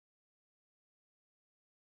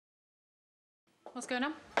What's going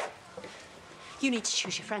on? You need to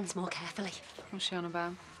choose your friends more carefully. What's she on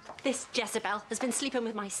about? This Jezebel has been sleeping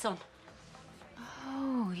with my son.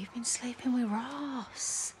 Oh, you've been sleeping with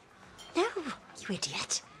Ross. No, you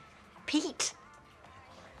idiot. Pete.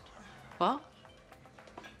 What?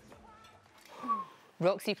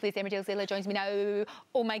 Roxy plays Emmerdale's Leyla joins me now.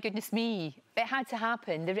 Oh, my goodness me. It had to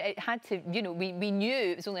happen. It had to, you know, we knew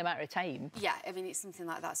it was only a matter of time. Yeah, I mean, it's something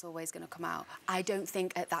like that's always going to come out. I don't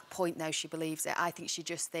think at that point, though, she believes it. I think she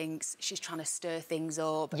just thinks she's trying to stir things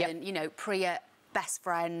up. Yep. And, you know, Priya, best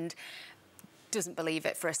friend, doesn't believe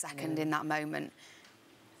it for a second in that moment.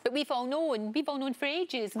 But we've all known for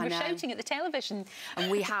ages, and we're shouting at the television. And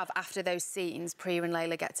we have, after those scenes, Priya and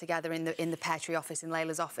Leyla get together in the pear tree office, in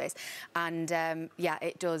Layla's office, and yeah,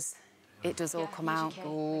 it does all come out.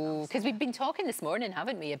 Because we've been talking this morning,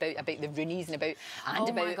 haven't we, about the Roonies and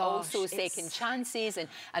about also second chances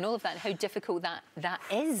and all of that, and how difficult that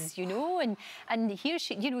is, you know. And here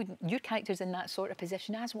she, you know, your character's in that sort of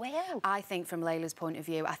position as well. I think from Layla's point of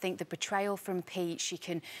view, I think the betrayal from Pete, she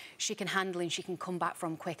can handle and she can come back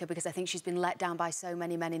from quicker, because I think she's been let down by so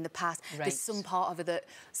many men in the past. Right. There's some part of her that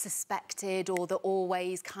suspected or that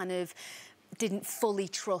always kind of didn't fully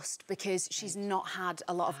trust, because she's not had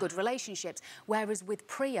a lot of good relationships. Whereas with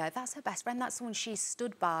Priya, that's her best friend. That's someone she's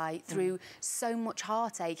stood by through so much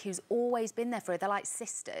heartache, who's always been there for her. They're like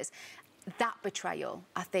sisters. That betrayal,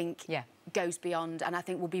 I think, goes beyond, and I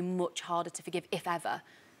think will be much harder to forgive, if ever.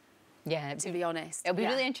 Yeah, to be honest. It'll be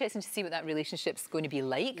really interesting to see what that relationship's going to be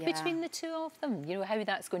like between the two of them. You know, how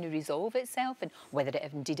that's going to resolve itself and whether it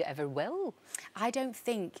indeed it ever will. I don't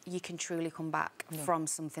think you can truly come back from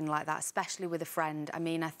something like that, especially with a friend. I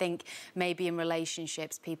mean, I think maybe in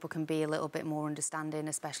relationships people can be a little bit more understanding,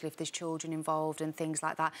 especially if there's children involved and things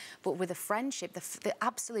like that. But with a friendship, the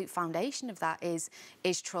absolute foundation of that is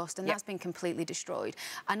trust, and that's been completely destroyed.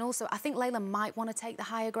 And also, I think Leyla might want to take the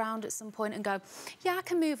higher ground at some point and go, yeah, I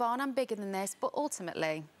can move on, I'm bigger than this, but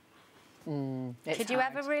ultimately, could you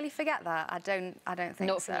ever really forget that? I don't think so.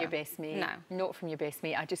 Not from your best mate. No. Not from your best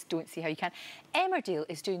mate. I just don't see how you can. Emmerdale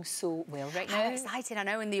is doing so well right now. How exciting. I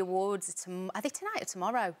know, and the awards are they tonight or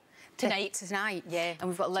tomorrow? Tonight. Yeah. And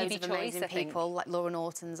we've got loads of amazing Choice, people, like Laura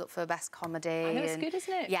Norton's up for Best Comedy. I know, it's good,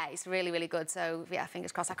 isn't it? Yeah, it's really, really good. So, yeah,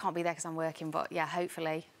 fingers crossed. I can't be there because I'm working, but, yeah,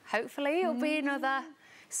 hopefully it'll be another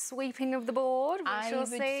sweeping of the board, we shall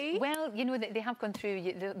see. Well, you know, they have gone through,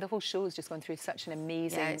 the whole show has just gone through such an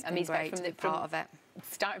amazing, it's been great to be part of it.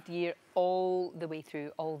 Start of the year all the way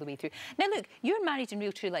through. Now, look, you're married in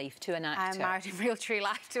real true life to an actor. I'm married in real true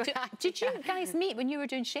life to an actor. Did you guys meet when you were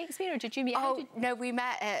doing Shakespeare, or did you meet? Oh, no, we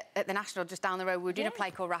met at the National just down the road. We were doing a play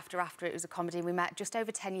called Rafter After. It was a comedy. We met just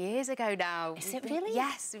over 10 years ago now. Is it really?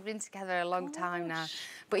 Yes, we've been together a long time now.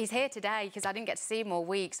 But he's here today because I didn't get to see him all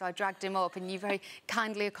week, so I dragged him up, and you very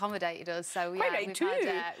kindly accommodated us. So, yeah, right,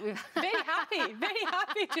 we've very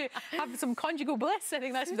happy to have some conjugal bliss. I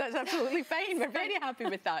think that's absolutely fine. We're very happy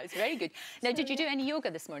with that. It's very good. Now, did you do any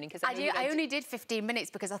yoga this morning? Because I only did 15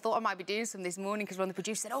 minutes because I thought I might be doing some this morning, because one of the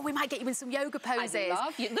producers said, oh, we might get you in some yoga poses. I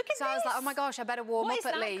love you. Look at this. So I was like, oh my gosh, I better warm up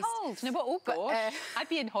at least. What is that called? No, but, oh gosh, I'd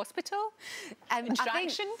be in hospital.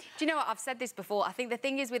 Intraction. Do you know what? I've said this before. I think the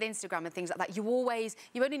thing is with Instagram and things like that, you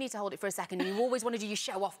only need to hold it for a second, and you always want to do your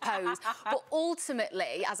show-off pose. But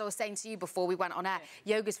ultimately, as I was saying to you before we went on air,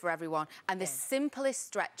 yoga's for everyone. And the simplest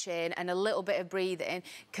stretching and a little bit of breathing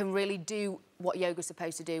can really do what yoga's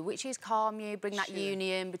supposed to do, which is calm you, bring that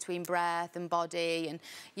union between breath and body, and,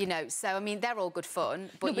 you know, so, I mean, they're all good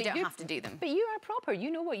fun, but you don't have to do them. But you are proper,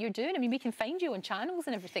 you know what you're doing. I mean, we can find you on channels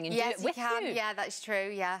and everything and do it with you. Yeah, that's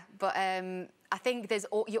true, yeah. But I think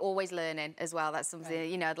you're always learning as well. That's something,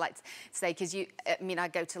 you know, I'd like to say, because I mean, I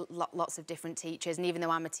go to lots of different teachers, and even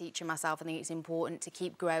though I'm a teacher myself, I think it's important to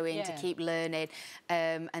keep growing, to keep learning,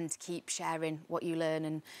 and to keep sharing what you learn.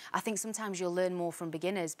 And I think sometimes you'll learn more from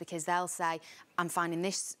beginners, because they'll say, I'm finding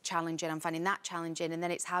this challenging, I'm finding that challenging, and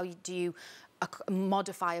then it's how do you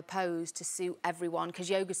modify a pose to suit everyone, because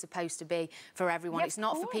yoga's supposed to be for everyone. It's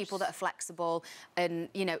not for people that are flexible, and,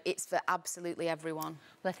 you know, it's for absolutely everyone.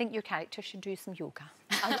 Well, I think your character should do some yoga.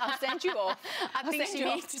 I'll send you off. I think she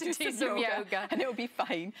needs to do some yoga. And it'll be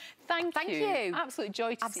fine. Thank you. Thank you. Absolute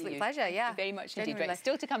joy to see you. Absolute pleasure, yeah. Thank you very much indeed. Right,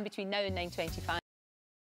 still to come between now and 9:25.